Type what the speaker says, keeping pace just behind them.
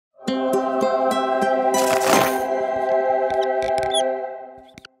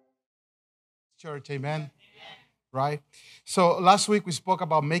church. Amen. Right? So last week we spoke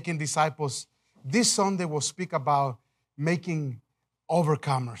about making disciples. This Sunday we'll speak about making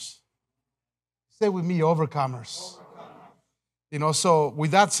overcomers. Say with me, overcomers. So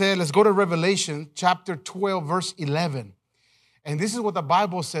with that said, let's go to Revelation chapter 12, verse 11. And this is what the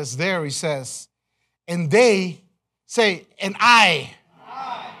Bible says there. It says, and they say, and I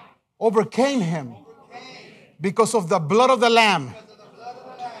overcame him because of the blood of the Lamb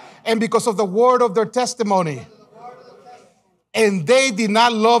and because of the word of their testimony. And they did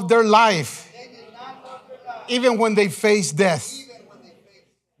not love their life even when they faced death.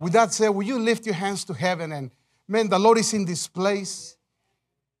 With that said, will you lift your hands to heaven? And man, the Lord is in this place.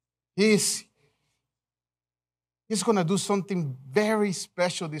 He's going to do something very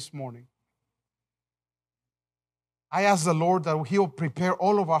special this morning. I ask the Lord that He'll prepare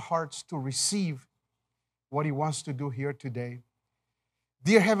all of our hearts to receive what He wants to do here today.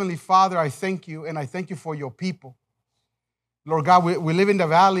 Dear Heavenly Father, I thank you, and I thank you for your people. Lord God, we live in the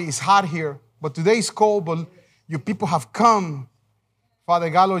valley. It's hot here, but today is cold, but your people have come. Father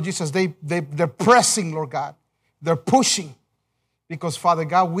God, Lord Jesus, they're pressing, Lord God. They're pushing because, Father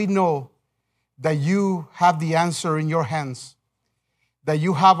God, we know that you have the answer in your hands, that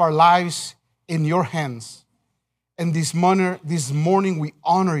you have our lives in your hands. And this morning we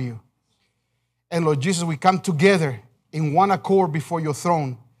honor you. And Lord Jesus, we come together in one accord before your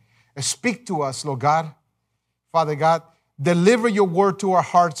throne. Speak to us, Lord God. Father God, deliver your word to our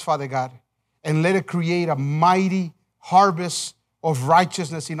hearts, Father God, and let it create a mighty harvest of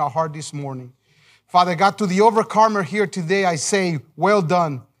righteousness in our heart this morning. Father God, to the overcomer here today, I say, well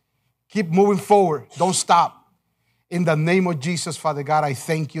done. Keep moving forward. Don't stop. In the name of Jesus, Father God, I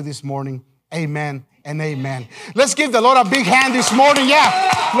thank you this morning. Amen and amen. Let's give the Lord a big hand this morning.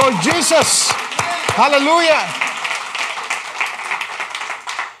 Yeah, Lord Jesus. Hallelujah.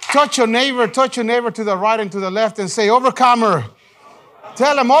 Touch your neighbor to the right and to the left and say, overcomer.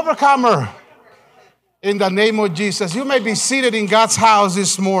 Tell him, overcomer. In the name of Jesus. You may be seated in God's house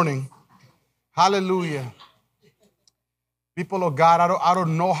this morning. Hallelujah. People of God, I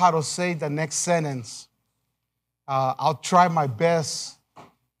don't know how to say the next sentence. I'll try my best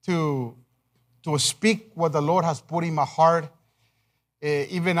to speak what the Lord has put in my heart.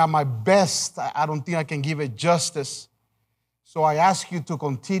 Even at my best, I don't think I can give it justice. So I ask you to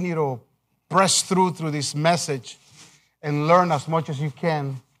continue to press through this message and learn as much as you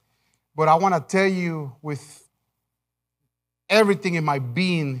can. But I want to tell you with everything in my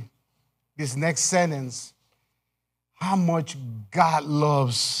being, this next sentence, how much God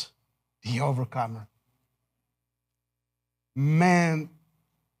loves the overcomer. Man,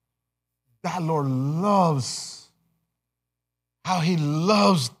 that Lord loves how He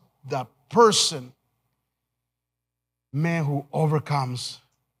loves the person, man, who overcomes.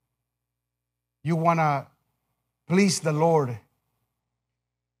 You want to please the Lord.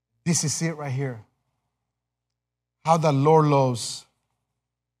 This is it right here. How the Lord loves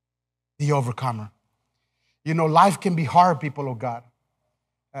the overcomer. You know, life can be hard, people of God.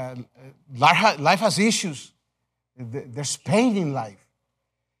 Life has issues. There's pain in life.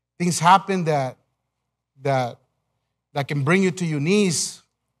 Things happen that can bring you to your knees.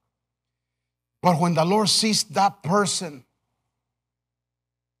 But when the Lord sees that person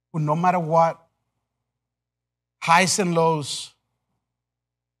who, no matter what, highs and lows,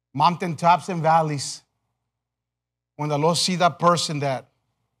 mountaintops and valleys, when the Lord sees that person that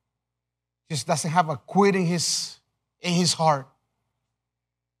just doesn't have a quit in his heart,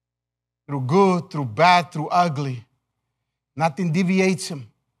 through good, through bad, through ugly, nothing deviates him.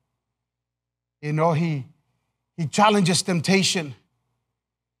 You know, he challenges temptation.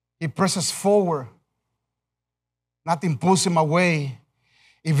 He presses forward. Nothing pulls him away.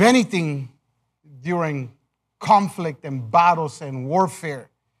 If anything, during conflict and battles and warfare,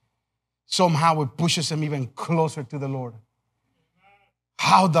 somehow it pushes him even closer to the Lord.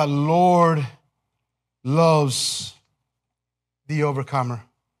 How the Lord loves the overcomer.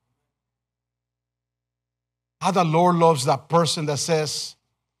 How the Lord loves that person that says,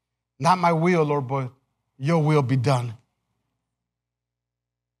 not my will, Lord, but your will be done.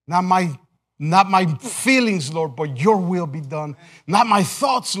 Not my feelings, Lord, but your will be done. Not my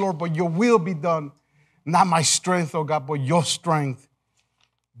thoughts, Lord, but your will be done. Not my strength, oh God, but your strength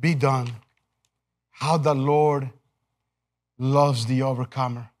be done. How the Lord loves the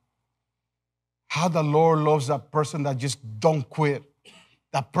overcomer. How the Lord loves that person that just don't quit.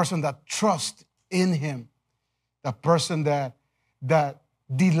 That person that trusts in Him. That person that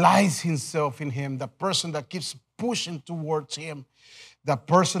delights himself in Him. The person that keeps pushing towards Him. The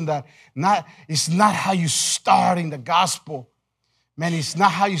person that it's not how you start in the gospel. Man, it's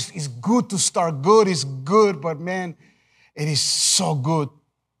not how it's good to start good. It's good, but man, it is so good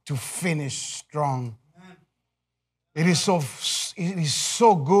to finish strong. It is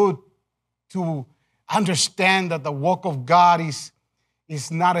so good to understand that the walk of God is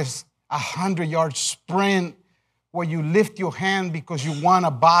not a 100-yard sprint where you lift your hand because you won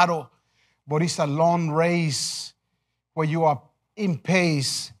a battle, but it's a long race where you are in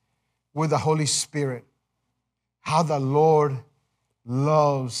pace with the Holy Spirit. How the Lord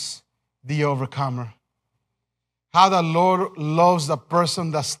loves the overcomer. How the Lord loves the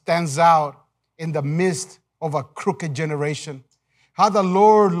person that stands out in the midst of a crooked generation. How the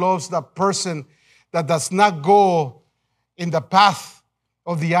Lord loves the person that does not go in the path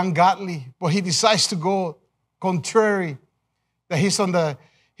of the ungodly, but he decides to go contrary, that he's on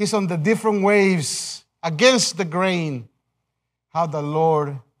the different waves against the grain. How the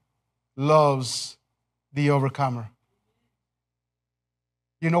Lord loves the overcomer.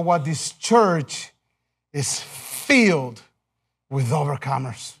 You know what? This church is filled with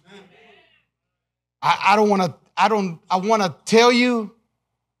overcomers. I want to tell you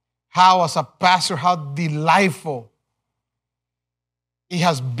how, as a pastor, how delightful it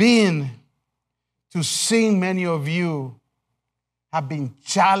has been to see many of you have been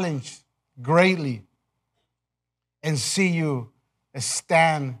challenged greatly and see you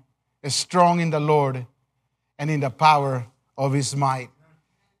stand strong in the Lord and in the power of His might.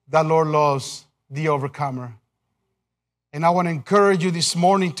 The Lord loves the overcomer. And I want to encourage you this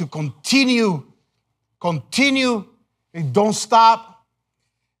morning to continue, and don't stop.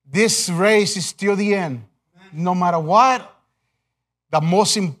 This race is still the end. No matter what, the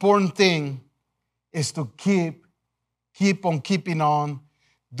most important thing is to keep on keeping on.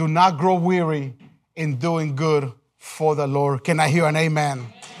 Do not grow weary in doing good for the Lord. Can I hear an amen?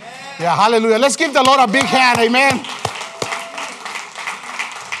 Amen. Yeah, hallelujah. Let's give the Lord a big hand, amen.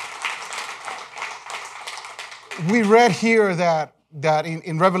 We read here that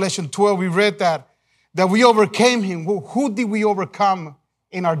in Revelation 12, we read that we overcame him. Who did we overcome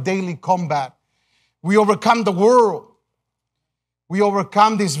in our daily combat? We overcome the world. We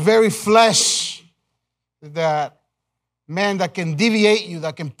overcome this very flesh that can deviate you,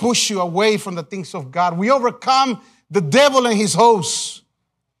 that can push you away from the things of God. We overcome the devil and his hosts.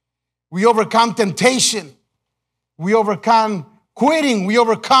 We overcome temptation. We overcome quitting. We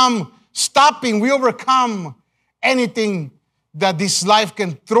overcome stopping. We overcome anything that this life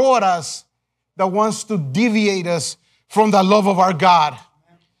can throw at us that wants to deviate us from the love of our God.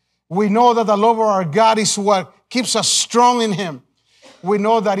 We know that the love of our God is what keeps us strong in Him. We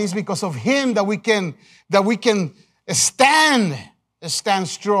know that it's because of Him that we can stand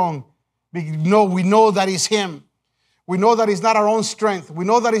strong. We know that it's Him. We know that it's not our own strength. We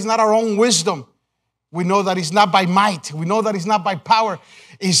know that it's not our own wisdom. We know that it's not by might. We know that it's not by power.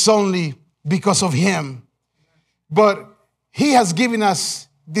 It's only because of Him. But He has given us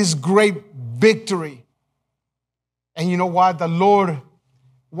this great victory. And you know what? The Lord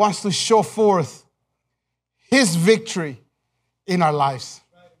wants to show forth His victory in our lives.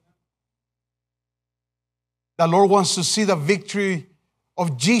 The Lord wants to see the victory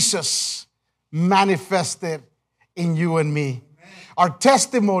of Jesus manifested in you and me. Our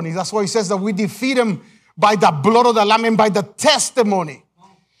testimony, that's why He says that we defeat Him by the blood of the Lamb and by the testimony.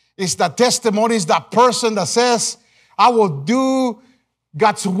 It's the testimony, is that person that says, I will do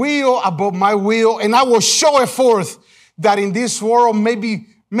God's will above my will, and I will show it forth that in this world, maybe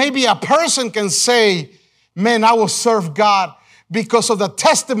a person can say, man, I will serve God because of the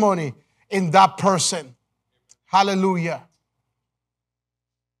testimony in that person. Hallelujah.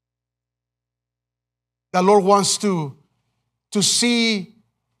 The Lord wants to see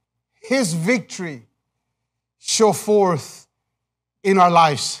His victory show forth in our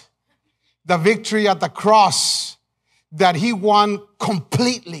lives. The victory at the cross that He won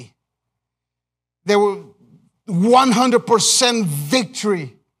completely. There were 100%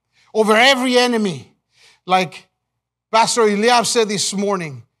 victory over every enemy. Like Pastor Eliab said this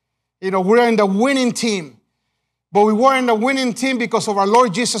morning, we're in the winning team. But we were in the winning team because of our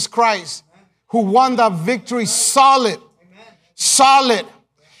Lord Jesus Christ, who won that victory solid. Solid.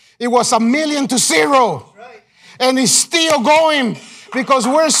 It was 1,000,000-0. And it's still going because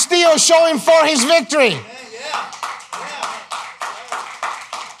we're still showing for His victory.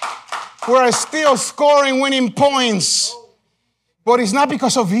 We're still scoring winning points. But it's not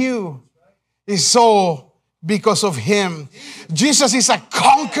because of you. It's all because of Him. Jesus is a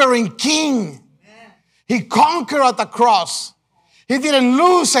conquering King. He conquered at the cross. He didn't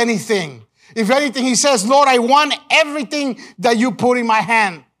lose anything. If anything, He says, Lord, I want everything that you put in my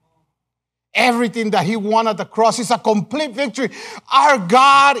hand. Everything that he won at the cross is a complete victory. Our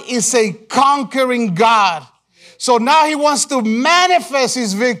God is a conquering God. So now he wants to manifest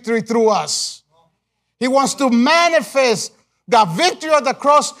his victory through us. He wants to manifest the victory of the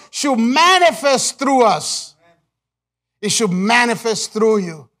cross should manifest through us. It should manifest through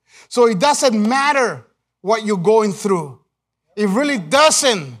you. So it doesn't matter what you're going through. It really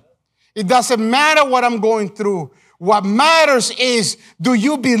doesn't. It doesn't matter what I'm going through. What matters is, do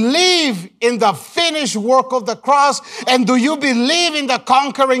you believe in the finished work of the cross? And do you believe in the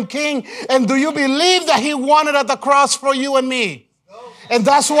conquering King? And do you believe that he won it at the cross for you and me? And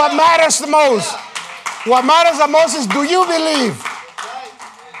that's what matters the most. What matters the most is, do you believe?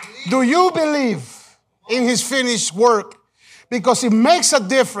 Do you believe in his finished work? Because it makes a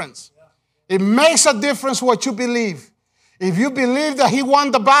difference. It makes a difference what you believe. If you believe that he won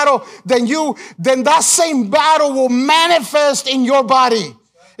the battle, then that same battle will manifest in your body.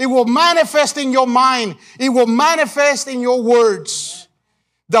 It will manifest in your mind. It will manifest in your words.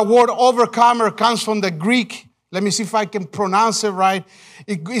 The word overcomer comes from the Greek. Let me see if I can pronounce it right.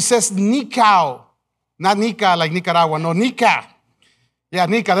 It says Nikao. Not Nika like Nicaragua. No, Nika. Yeah,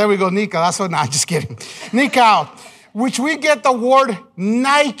 Nika. There we go, Nika. That's what. Nah, just kidding. Nikao, which we get the word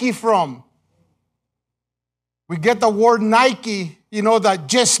Nike from. We get the word Nike, that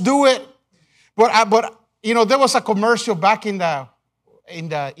just do it. But there was a commercial back in the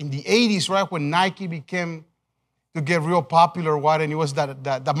 80s, right, when Nike became to get real popular, what? And it was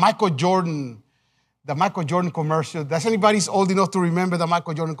the Michael Jordan commercial. Does anybody's old enough to remember the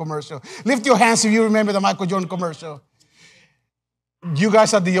Michael Jordan commercial? Lift your hands if you remember the Michael Jordan commercial. You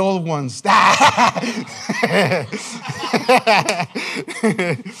guys are the old ones.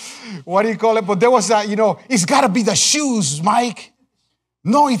 What do you call it? But there was it's got to be the shoes, Mike.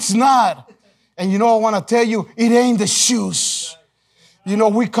 No, it's not. And I want to tell you, it ain't the shoes.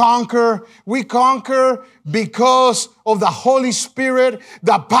 We conquer because of the Holy Spirit,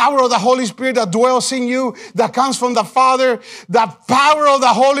 the power of the Holy Spirit that dwells in you, that comes from the Father, the power of the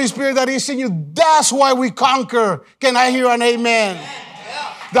Holy Spirit that is in you. That's why we conquer. Can I hear an amen?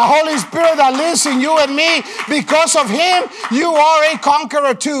 The Holy Spirit that lives in you and me, because of him, you are a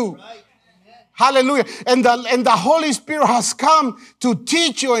conqueror too. Hallelujah. And the Holy Spirit has come to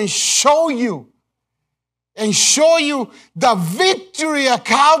teach you and show you the victory at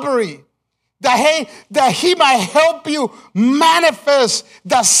Calvary, that he might help you manifest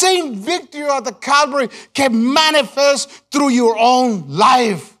the same victory at the Calvary can manifest through your own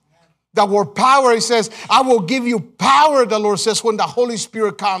life. The word power, it says, I will give you power, the Lord says, when the Holy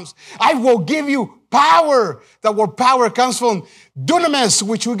Spirit comes. I will give you power. The word power comes from dunamis,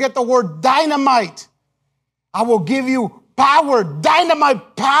 which we get the word dynamite. I will give you power,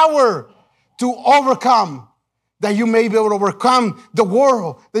 dynamite power to overcome. That you may be able to overcome the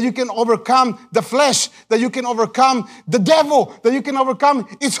world, that you can overcome the flesh, that you can overcome the devil, that you can overcome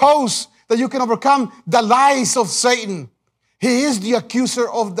its hosts, that you can overcome the lies of Satan. He is the accuser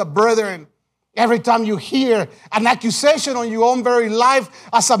of the brethren. Every time you hear an accusation on your own very life,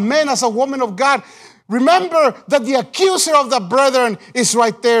 as a man, as a woman of God, remember that the accuser of the brethren is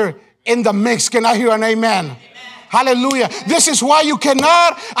right there in the mix. Can I hear an amen? Hallelujah. This is why you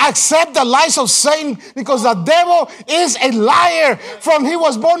cannot accept the lies of Satan, because the devil is a liar. From he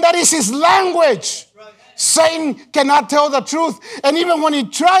was born, that is his language. Satan cannot tell the truth. And even when he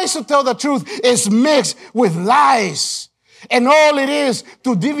tries to tell the truth, it's mixed with lies. And all it is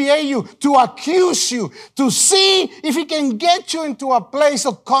to deviate you, to accuse you, to see if he can get you into a place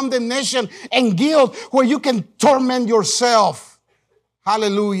of condemnation and guilt where you can torment yourself.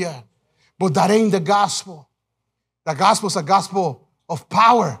 Hallelujah. But that ain't the gospel. The gospel is a gospel of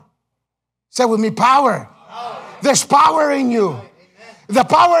power. Say with me, power. There's power in you. Amen. The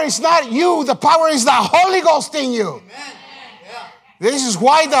power is not you. The power is the Holy Ghost in you. Amen. This is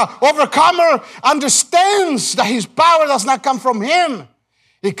why the overcomer understands that his power does not come from him.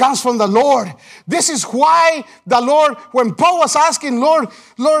 It comes from the Lord. This is why the Lord, when Paul was asking, Lord,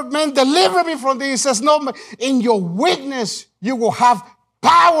 man, deliver me from this, he says, no, in your weakness, you will have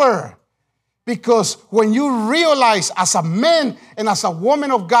power. Because when you realize as a man and as a woman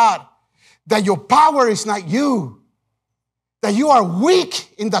of God that your power is not you, that you are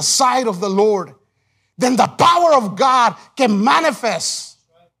weak in the sight of the Lord, then the power of God can manifest.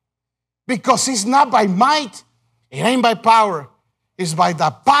 Because it's not by might, it ain't by power. It's by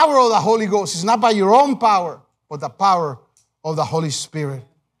the power of the Holy Ghost. It's not by your own power, but the power of the Holy Spirit.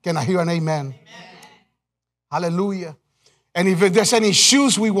 Can I hear an amen? Hallelujah. And if there's any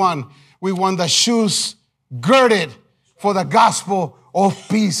shoes we want the shoes girded for the gospel of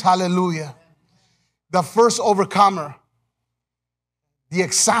peace. Hallelujah. The first overcomer, the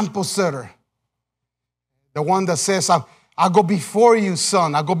example setter, The one that says, I'll go before you,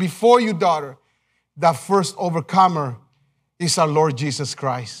 son. I'll go before you, daughter. That first overcomer is our Lord Jesus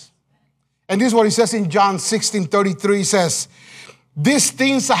Christ. And this is what he says in John 16:33. He says, these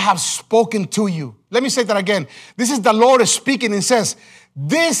things I have spoken to you. Let me say that again. This is the Lord speaking and says,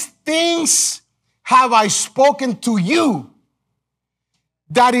 these things have I spoken to you,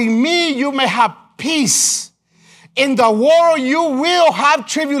 that in me you may have peace. In the world you will have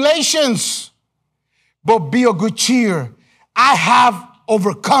tribulations, but be of good cheer. I have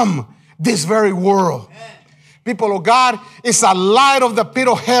overcome this very world. Amen. People of God, it's a light of the pit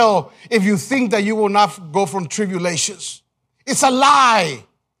of hell if you think that you will not go from tribulations. It's a lie.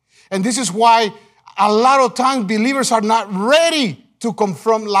 And this is why a lot of times believers are not ready to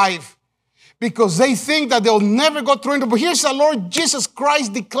confront life, because they think that they'll never go through it. But here's the Lord Jesus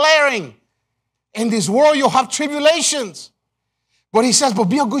Christ declaring, in this world you'll have tribulations. But he says, but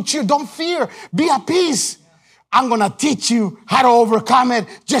be of good cheer. Don't fear. Be at peace. I'm going to teach you how to overcome it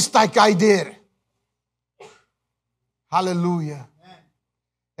just like I did. Hallelujah.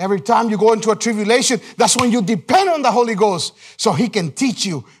 Every time you go into a tribulation, that's when you depend on the Holy Ghost so he can teach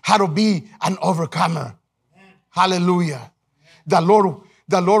you how to be an overcomer. Hallelujah. The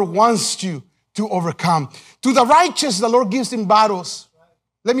Lord wants you to overcome. To the righteous, the Lord gives him battles.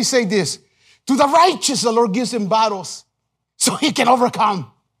 Let me say this. To the righteous, the Lord gives him battles so he can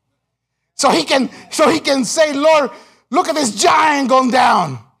overcome. So he can say, Lord, look at this giant going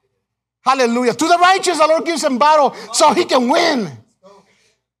down. Hallelujah. To the righteous, the Lord gives him battle so he can win.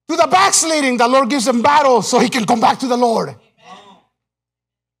 To the backsliding, the Lord gives him battle so he can come back to the Lord.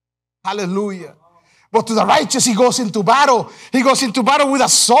 Hallelujah. But to the righteous, he goes into battle. He goes into battle with a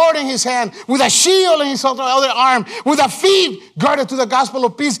sword in his hand, with a shield in his other arm, with a feet girded to the gospel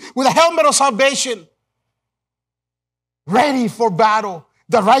of peace, with a helmet of salvation, ready for battle.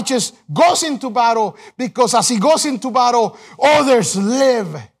 The righteous goes into battle because as he goes into battle, others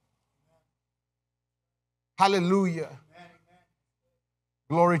live. Hallelujah.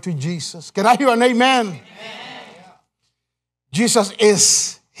 Glory to Jesus. Can I hear an amen? Amen. Jesus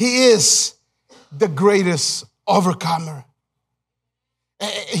is the greatest overcomer.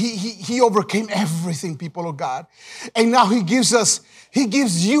 He overcame everything, people of God. And now he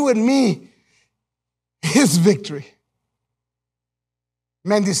gives you and me his victory.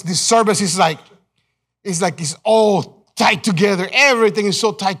 Man, this service is like it's all tied together. Everything is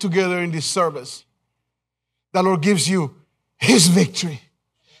so tied together in this service. The Lord gives you his victory.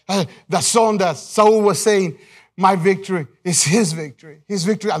 The song that Saul was saying, my victory is his victory. His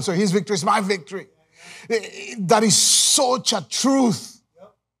victory is my victory. That is such a truth.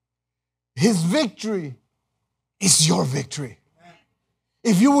 His victory is your victory.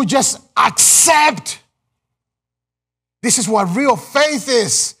 If you would just accept, this is what real faith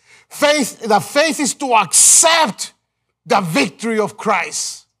is. The faith is to accept the victory of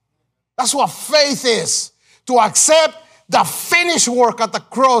Christ. That's what faith is. To accept the finished work at the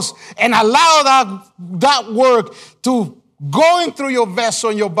cross and allow that work to go in through your vessel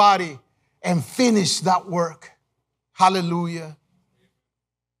in your body and finish that work. Hallelujah.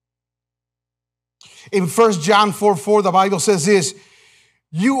 In 1 John 4:4, the Bible says this,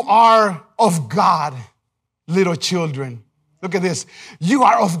 you are of God, little children. Look at this. You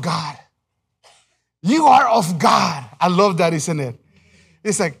are of God. You are of God. I love that, isn't it?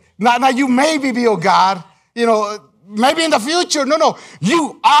 It's like, now you maybe be of God, maybe in the future. No.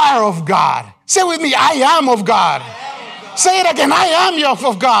 You are of God. Say with me, I am of God. Say it again, I am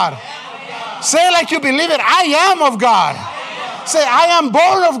of God. Say it like you believe it. I am of God. Say, I am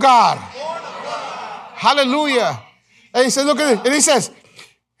born of God. Hallelujah. And he said, look at it. And he says,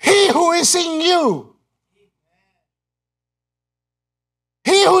 he who is in you,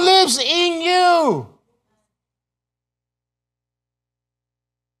 he who lives in you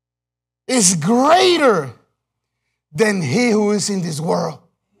is greater than he who is in this world.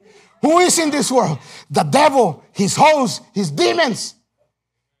 Who is in this world? The devil, his hosts, his demons.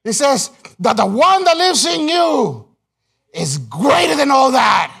 He says that the one that lives in you is greater than all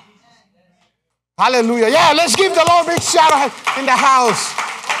that. Hallelujah. Yeah, let's give the Lord a big shout out in the house.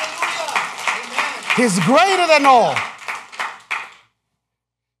 He's greater than all.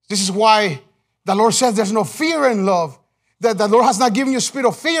 This is why the Lord says there's no fear in love. That the Lord has not given you a spirit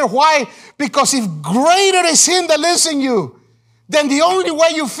of fear. Why? Because if greater is him that lives in you, then the only way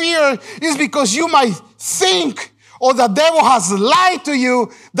you fear is because you might think, or the devil has lied to you,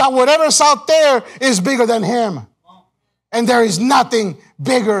 that whatever's out there is bigger than him. And there is nothing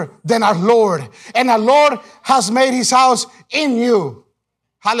bigger than our Lord. And our Lord has made his house in you.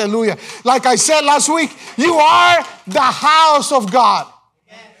 Hallelujah. Like I said last week, you are the house of God.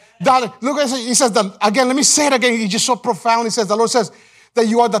 That, look, he says that, again, let me say it again. It's just so profound. He says, the Lord says that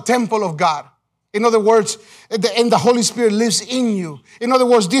you are the temple of God. In other words, and the Holy Spirit lives in you. In other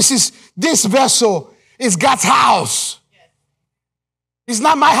words, this vessel is God's house. It's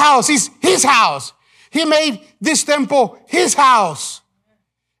not my house. It's his house. He made this temple his house.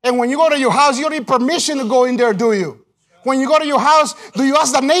 And when you go to your house, you don't need permission to go in there, do you? When you go to your house, do you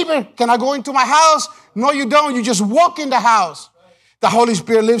ask the neighbor, can I go into my house? No, you don't. You just walk in the house. The Holy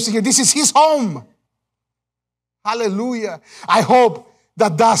Spirit lives in you. This is his home. Hallelujah. I hope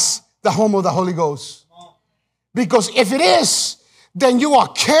that that's the home of the Holy Ghost. Because if it is, then you are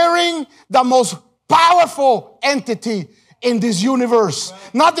carrying the most powerful entity in this universe.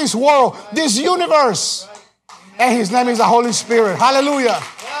 Not this world, this universe. And his name is the Holy Spirit. Hallelujah.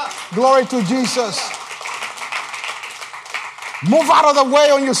 Glory to Jesus. Move out of the way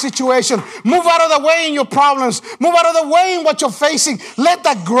on your situation. Move out of the way in your problems. Move out of the way in what you're facing. Let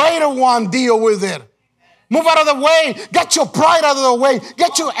the greater one deal with it. Move out of the way. Get your pride out of the way.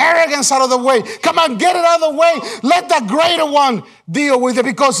 Get your arrogance out of the way. Come on, get it out of the way. Let the greater one deal with it,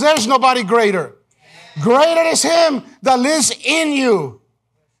 because there's nobody greater. Greater is him that lives in you.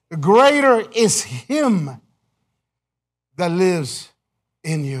 Greater is him that lives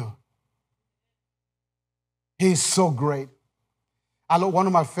in you. He's so great. One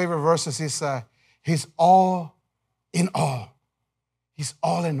of my favorite verses is, he's all in all. He's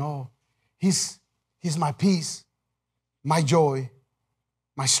all in all. He's my peace, my joy,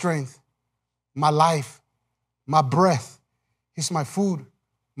 my strength, my life, my breath. He's my food,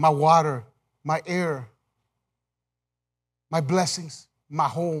 my water, my air, my blessings, my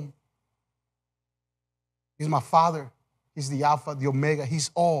home. He's my Father. He's the Alpha, the Omega.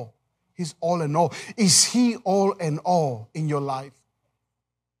 He's all. He's all in all. Is he all in all in your life?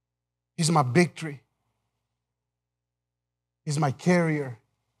 He's my victory. He's my carrier.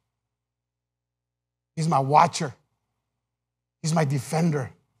 He's my watcher. He's my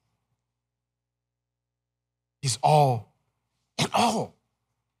defender. He's all in all.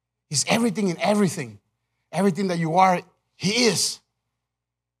 He's everything in everything. Everything that you are, he is.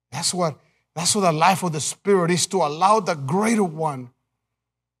 That's what the life of the Spirit is, to allow the greater one.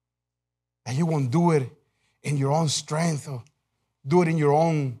 And you won't do it in your own strength, or do it in your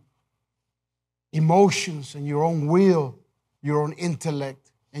own emotions and your own will, your own intellect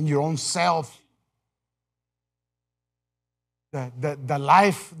and your own self. The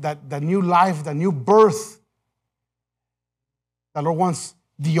life, the new life, the new birth. The Lord wants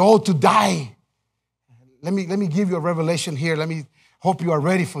the old to die. Let me give you a revelation here. Hope you are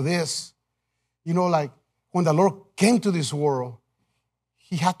ready for this. You know, like when the Lord came to this world,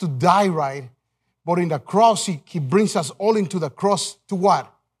 he had to die, right? But in the cross, he brings us all into the cross to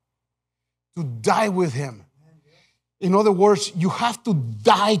what? To die with him. In other words, you have to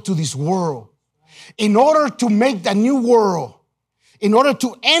die to this world in order to make the new world, in order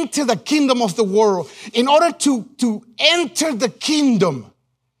to enter the kingdom of the world, in order to enter the kingdom,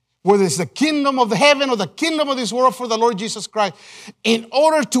 whether it's the kingdom of the heaven or the kingdom of this world for the Lord Jesus Christ. In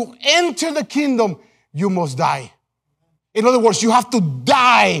order to enter the kingdom, you must die. In other words, you have to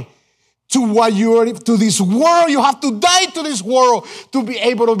die to this world. You have to die to this world to be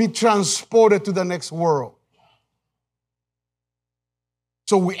able to be transported to the next world.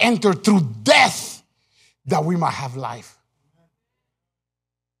 So we enter through death that we might have life.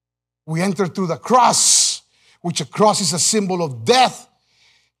 We enter through the cross, which a cross is a symbol of death,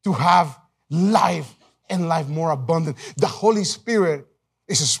 to have life and life more abundant. The Holy Spirit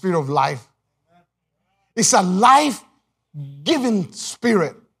is a spirit of life. It's a life-giving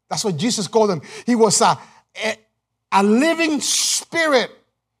spirit. That's what Jesus called him. He was a living spirit.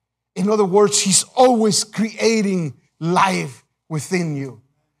 In other words, he's always creating life within you.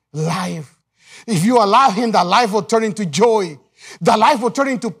 Life. If you allow him, the life will turn into joy. The life will turn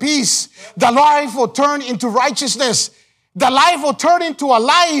into peace. The life will turn into righteousness. The life will turn into a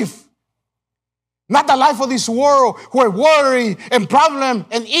life. Not the life of this world where worry and problem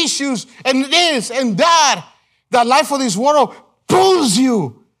and issues and this and that. The life of this world pulls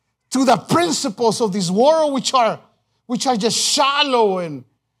you to the principles of this world, which are just shallow and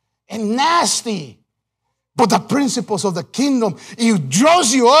nasty. But the principles of the kingdom, it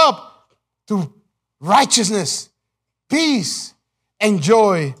draws you up to righteousness, peace, and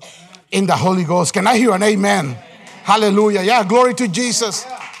joy in the Holy Ghost. Can I hear an amen? Amen. Hallelujah. Yeah, glory to Jesus.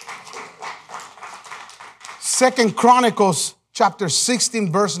 2 Chronicles chapter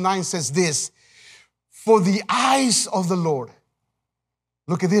 16 verse 9 says this: for the eyes of the Lord.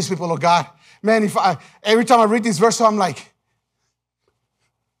 Look at this, people of God. Man, every time I read this verse, I'm like,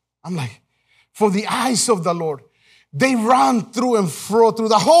 for the eyes of the Lord They run through and fro through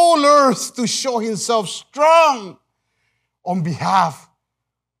the whole earth to show himself strong on behalf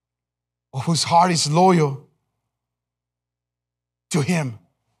of whose heart is loyal to him.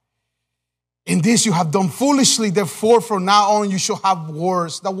 In this you have done foolishly, therefore from now on you shall have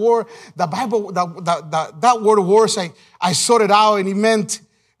wars. The Bible, that word wars, I sorted out, and it meant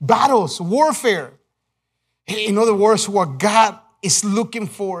battles, warfare. In other words, what God is looking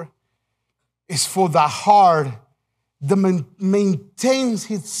for is for the heart that maintains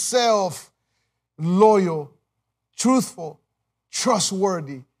itself loyal, truthful,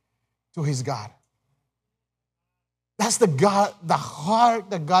 trustworthy to his God. That's the heart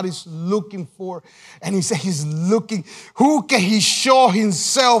that God is looking for. And he said he's looking, who can he show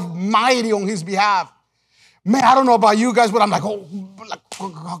himself mighty on his behalf? Man, I don't know about you guys, but I'm like,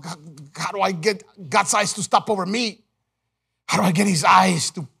 how do I get God's eyes to stop over me? How do I get his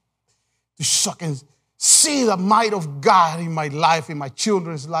eyes to suck and see the might of God in my life, in my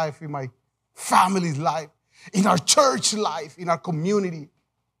children's life, in my family's life, in our church life, in our community,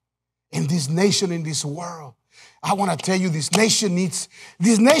 in this nation, in this world? I want to tell you, this nation needs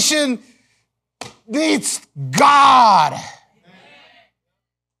God.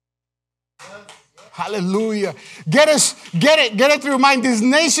 Hallelujah. Get it through your mind. This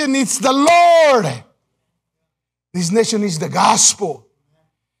nation needs the Lord. This nation needs the gospel.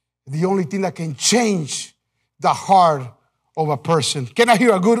 The only thing that can change the heart of a person. Can I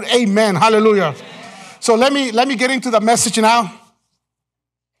hear a good amen? Hallelujah. Amen. So let me get into the message now.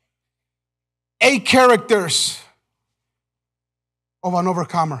 8 characters of an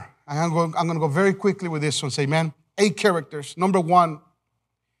overcomer. I'm going to go very quickly with this one. Say, amen. 8 characters. Number 1,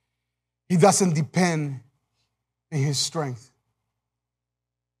 he doesn't depend in his strength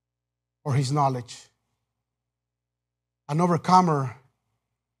or his knowledge. An overcomer,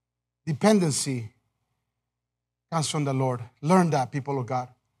 dependency comes from the Lord. Learn that, people of God.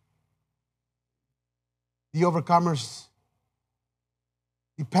 The overcomer's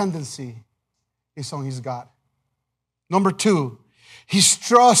dependency is on his God. Number 2, his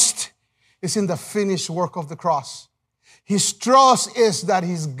trust is in the finished work of the cross. His trust is that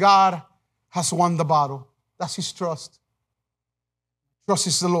his God has won the battle. That's his trust. Trust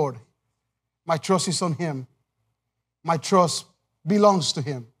is the Lord. My trust is on him. My trust belongs to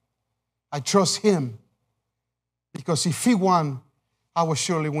him. I trust him because if he won, I will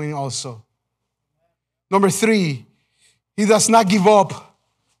surely win also. Number 3, he does not give up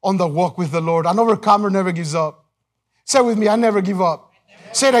on the walk with the Lord. An overcomer never gives up. Say with me, I never give up.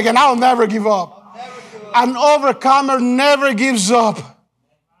 Say it again, I'll never give up. An overcomer never gives up.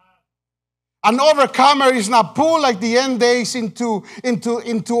 An overcomer is not pulled like the end days into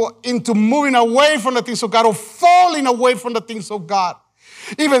moving away from the things of God or falling away from the things of God.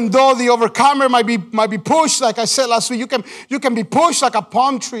 Even though the overcomer might be pushed, like I said last week, you can be pushed like a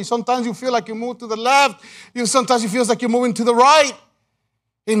palm tree. Sometimes you feel like you move to the left. Sometimes you feel like you're moving to the right.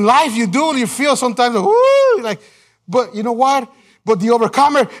 In life, you feel sometimes, but you know what? But the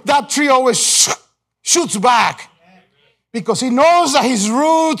overcomer, that tree always shoots back because he knows that his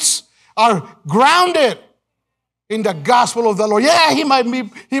roots are grounded in the gospel of the Lord. Yeah, he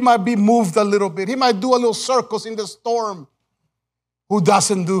might be moved a little bit. He might do a little circles in the storm. Who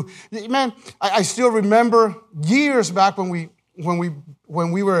doesn't do? Man, I still remember years back when we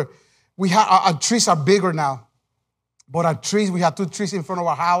had our trees are bigger now. But our trees, we had 2 trees in front of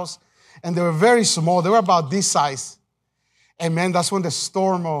our house, and they were very small. They were about this size. And man, that's when the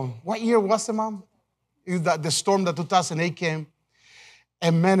storm, what year was it, Mom? The storm that 2008 came.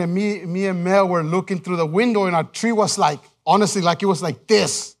 And man, and me and Mel were looking through the window, and our tree was honestly, it was like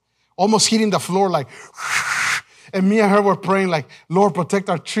this, almost hitting the floor, like, and me and her were praying like, Lord, protect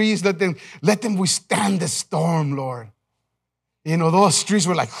our trees. Let them withstand the storm, Lord. Those trees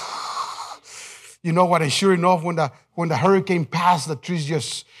were like, you know what? And sure enough, when the hurricane passed, the trees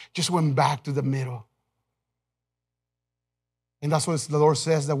just went back to the middle. And that's what the Lord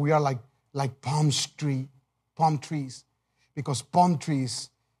says, that we are like palm trees, because palm trees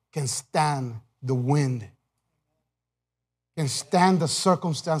can stand the wind, can stand the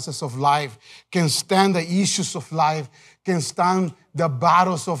circumstances of life, can stand the issues of life, can stand the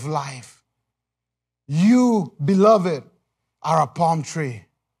battles of life. You, beloved, are a palm tree.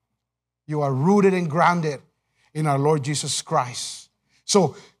 You are rooted and grounded in our Lord Jesus Christ.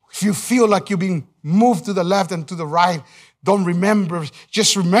 So if you feel like you're being moved to the left and to the right,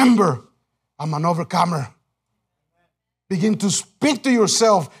 just remember, I'm an overcomer. Begin to speak to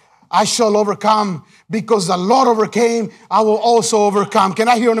yourself, I shall overcome because the Lord overcame, I will also overcome. Can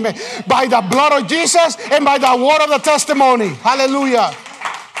I hear an amen? By the blood of Jesus and by the word of the testimony. Hallelujah.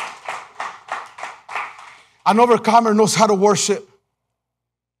 An overcomer knows how to worship.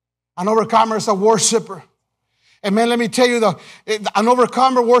 An overcomer is a worshiper. And man, let me tell you, an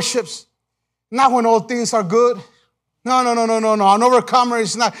overcomer worships not when all things are good. No. An overcomer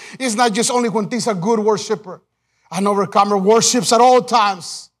is not just only when things are good worshiper. An overcomer worships at all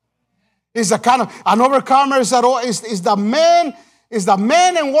times. An overcomer is the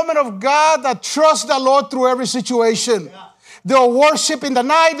man and woman of God that trust the Lord through every situation. Yeah. They'll worship in the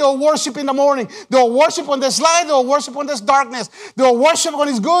night. They'll worship in the morning. They'll worship when there's light. They'll worship when there's darkness. They'll worship when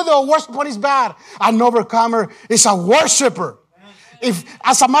it's good. They'll worship when it's bad. An overcomer is a worshiper. If,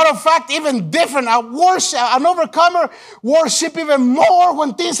 as a matter of fact, even different, an overcomer worship even more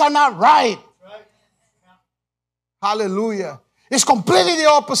when things are not right. Hallelujah. It's completely the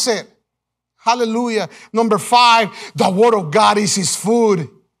opposite. Hallelujah. Number 5, the word of God is his food.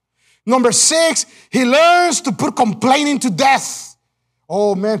 Number 6, he learns to put complaining to death.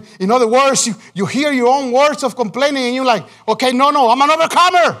 Oh, man. In other words, you hear your own words of complaining and you're like, okay, no, I'm an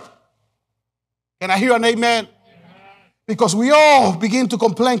overcomer. Can I hear an amen? Because we all begin to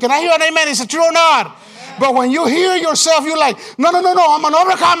complain. Can I hear an amen? Is it true or not? Amen. But when you hear yourself, you're like, no, I'm an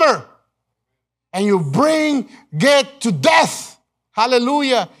overcomer. And you get to death.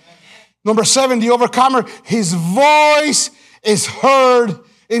 Hallelujah. Amen. Number 7, the overcomer, his voice is heard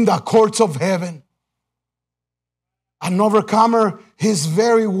in the courts of heaven. An overcomer, his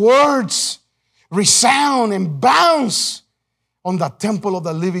very words resound and bounce on the temple of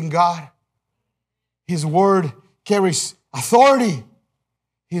the living God. His word carries authority.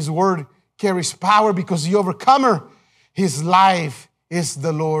 His word carries power because the overcomer, his life is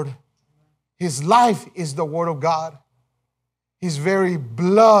the Lord. His life is the word of God. His very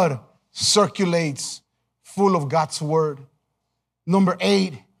blood circulates full of God's word. Number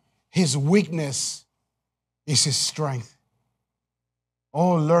 8, his weakness is his strength.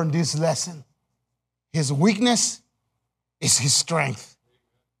 Oh, learn this lesson. His weakness is his strength.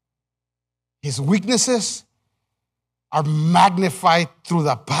 His weaknesses are magnified through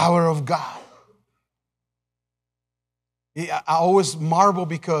the power of God. I always marvel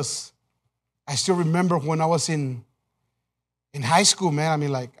because I still remember when I was in high school, man. I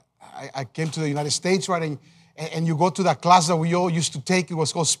mean, like, I came to the United States, right? And you go to that class that we all used to take. It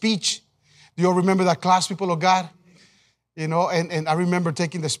was called speech. Do you all remember that class, people of God? You know, and I remember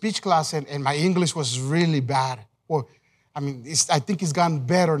taking the speech class, and my English was really bad. Well, I mean, I think it's gotten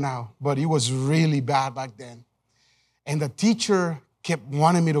better now, but it was really bad back then. And the teacher kept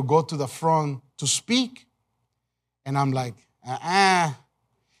wanting me to go to the front to speak. And I'm like,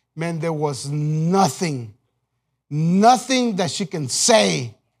 Man, there was nothing that she can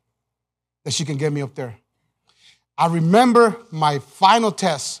say that she can get me up there. I remember my final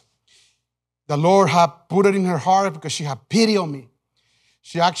test. The Lord had put it in her heart because she had pity on me.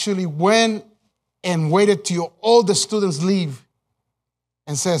 She actually went and waited till all the students leave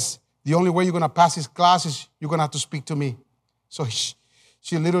and says, the only way you're going to pass this class is you're going to have to speak to me. So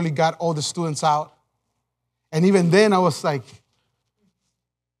she literally got all the students out. And even then I was like,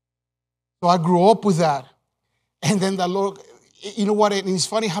 so I grew up with that. And then the Lord, you know what? It's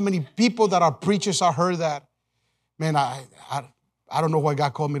funny how many people that are preachers I heard that. Man, I don't know why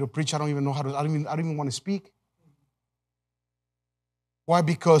God called me to preach. I don't even know how to, I don't even want to speak. Why?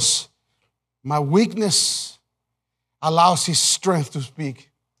 Because my weakness allows his strength to speak.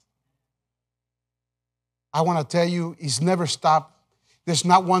 I want to tell you, it's never stopped. There's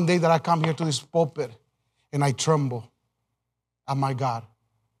not one day that I come here to this pulpit and I tremble at my God.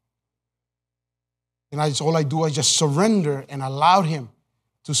 And all I do is just surrender and allow him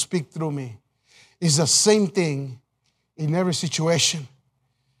to speak through me. It's the same thing in every situation.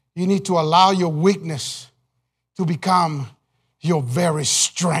 You need to allow your weakness to become your very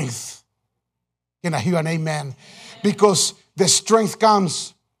strength. Can I hear an amen? Because the strength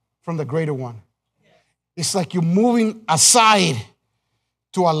comes from the greater one. It's like you're moving aside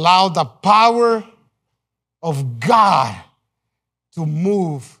to allow the power of God to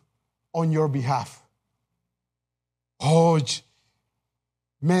move on your behalf. Oh,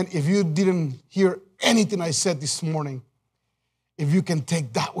 man, if you didn't hear anything I said this morning, if you can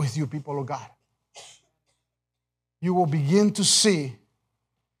take that with you, people of God, you will begin to see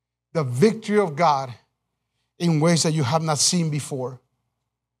the victory of God in ways that you have not seen before.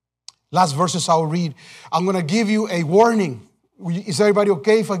 Last verses I'll read. I'm going to give you a warning. Is everybody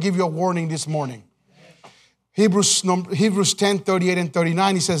okay if I give you a warning this morning? Hebrews 10, 38 and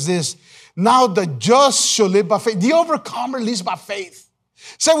 39, he says this, now the just shall live by faith. The overcomer lives by faith.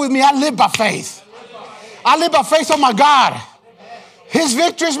 Say with me, I live by faith. I live by faith on my God. His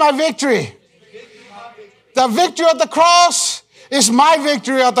victory is my victory. The victory of the cross is my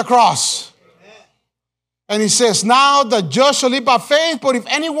victory at the cross. And he says, now the just shall live by faith, but if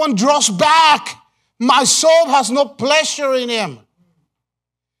anyone draws back, my soul has no pleasure in him.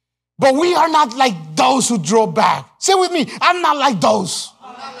 But we are not like those who draw back. Say with me, I'm not like those.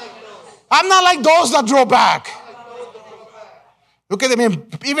 I'm not like those that draw back. Look at them.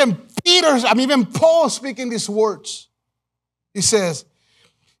 Even even Paul speaking these words. He says,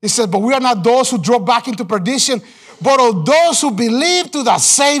 but we are not those who draw back into perdition, but of those who believe to the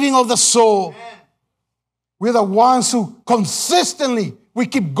saving of the soul. We're the ones who consistently, we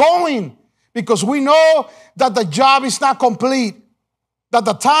keep going because we know that the job is not complete, that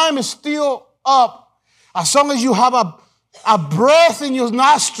the time is still up. As long as you have a breath in your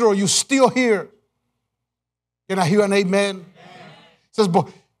nostril, you're still here. Can I hear an amen? It says,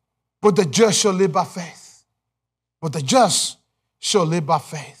 but the just shall live by faith. But the just shall live by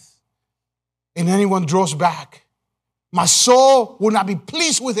faith. And anyone draws back, my soul will not be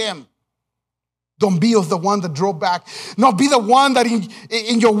pleased with him. Don't be of the one that draw back. No, be the one that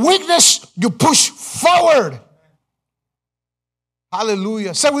in your weakness, you push forward.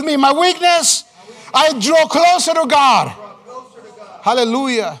 Hallelujah. Say with me, my weakness, I draw closer to God.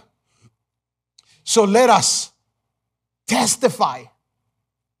 Hallelujah. So let us testify.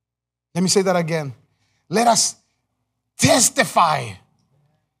 Let me say that again. Let us testify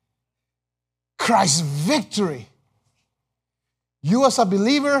Christ's victory. You as a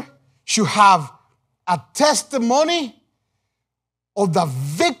believer should have a testimony of the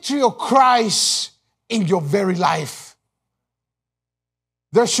victory of Christ in your very life.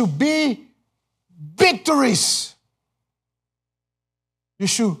 There should be victories. You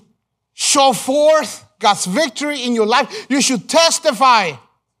should show forth God's victory in your life. You should testify.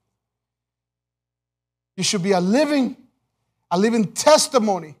 You should be a living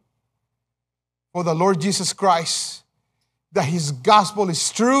testimony for the Lord Jesus Christ, that his gospel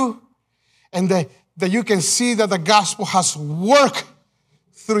is true, and that you can see that the gospel has worked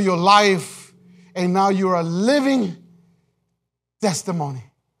through your life, and now you're a living testimony.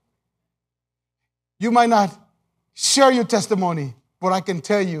 You might not share your testimony, but I can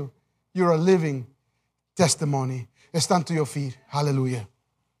tell you, you're a living testimony. Stand to your feet. Hallelujah.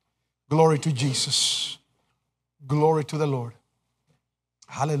 Glory to Jesus. Glory to the Lord.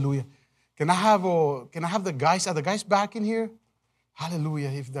 Hallelujah. Can I have the guys? Are the guys back in here? Hallelujah.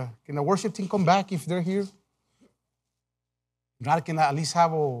 Can the worship team come back if they're here? God, can I at least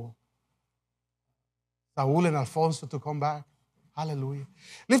have Saul and Alfonso to come back? Hallelujah.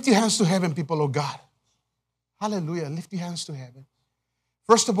 Lift your hands to heaven, people of God. Hallelujah. Lift your hands to heaven.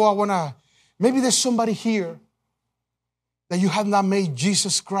 First of all, maybe there's somebody here that you have not made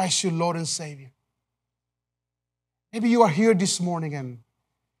Jesus Christ your Lord and Savior. Maybe you are here this morning and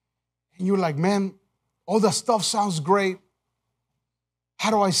you're like, man, all the stuff sounds great. How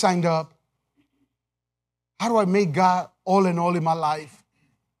do I sign up? How do I make God all in all in my life?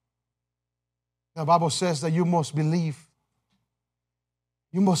 The Bible says that you must believe.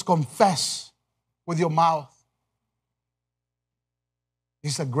 You must confess with your mouth.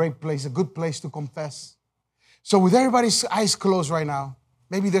 It's a great place, a good place to confess. So with everybody's eyes closed right now,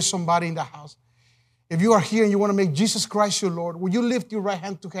 maybe there's somebody in the house. If you are here and you want to make Jesus Christ your Lord, will you lift your right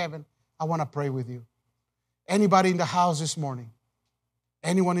hand to heaven? I want to pray with you. Anybody in the house this morning?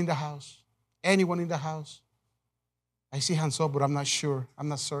 Anyone in the house? Anyone in the house? I see hands up, but I'm not sure. I'm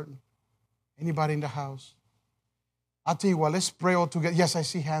not certain. Anybody in the house? I'll tell you what, let's pray all together. Yes, I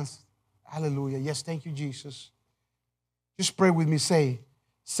see hands. Hallelujah. Yes, thank you, Jesus. Just pray with me. Say,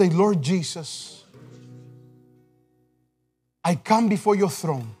 Lord Jesus, I come before your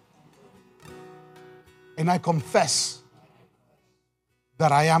throne and I confess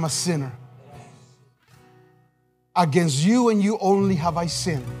that I am a sinner. Against you and you only have I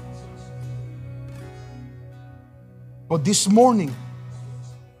sinned. But this morning,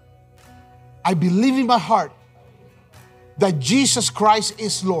 I believe in my heart that Jesus Christ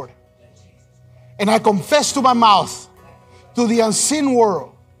is Lord. And I confess to my mouth, to the unseen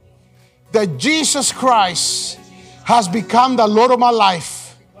world, that Jesus Christ has become the Lord of my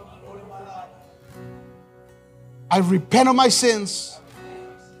life. I repent of my sins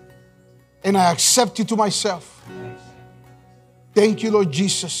and I accept you to myself. Thank you, Lord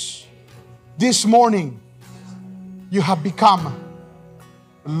Jesus. This morning, you have become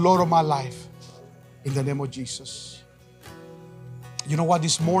Lord of my life. In the name of Jesus. You know what?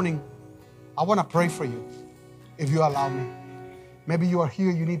 This morning, I want to pray for you, if you allow me. Maybe you are here,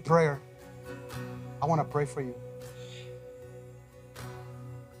 you need prayer. I want to pray for you.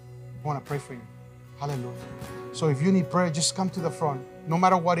 I want to pray for you. Hallelujah. So if you need prayer, just come to the front. No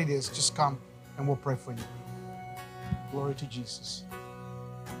matter what it is, just come and we'll pray for you. Glory to Jesus.